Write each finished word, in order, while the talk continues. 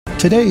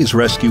Today's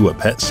Rescue a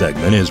Pet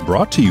segment is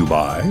brought to you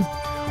by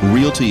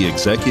Realty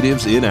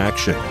Executives in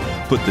Action.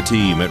 Put the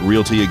team at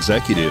Realty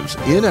Executives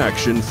in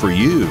action for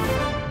you.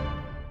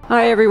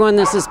 Hi everyone,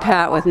 this is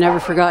Pat with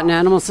Never Forgotten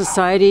Animal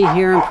Society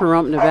here in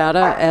Pahrump,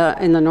 Nevada,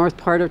 in the north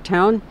part of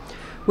town.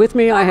 With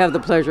me I have the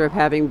pleasure of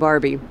having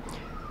Barbie.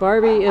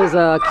 Barbie is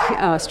an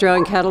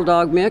Australian cattle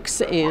dog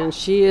mix, and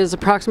she is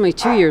approximately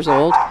 2 years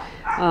old.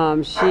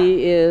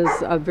 She is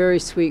a very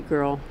sweet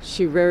girl.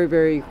 She's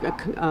very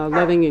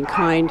loving and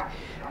kind.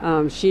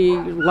 She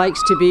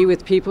likes to be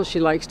with people. She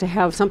likes to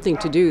have something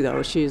to do,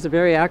 though. She's a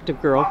very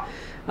active girl.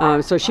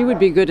 So she would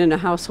be good in a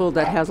household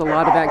that has a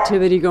lot of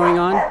activity going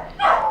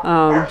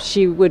on.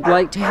 She would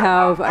like to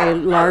have a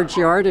large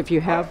yard if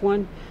you have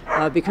one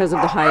because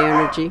of the high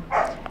energy.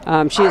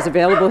 She is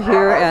available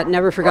here at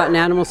Never Forgotten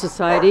Animal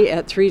Society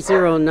at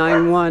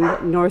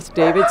 3091 North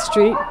David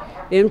Street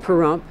in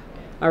Pahrump.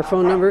 Our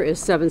phone number is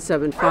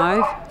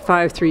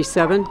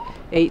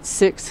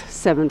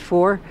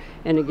 775-537-8674.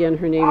 And again,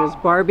 her name is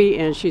Barbie,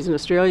 and she's an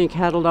Australian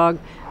cattle dog.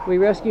 We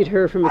rescued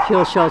her from a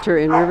kill shelter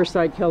in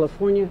Riverside,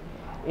 California,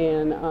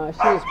 and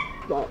she is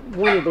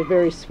one of the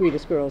very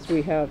sweetest girls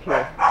we have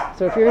here.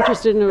 So if you're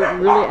interested in a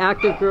really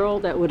active girl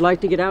that would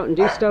like to get out and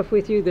do stuff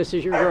with you, this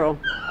is your girl.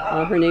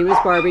 Her name is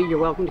Barbie. You're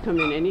welcome to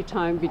come in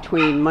anytime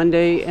between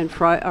Monday and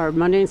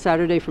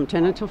Saturday from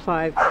 10 until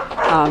 5.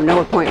 No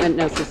appointment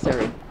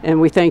necessary.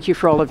 And we thank you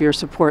for all of your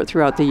support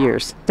throughout the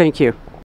years. Thank you.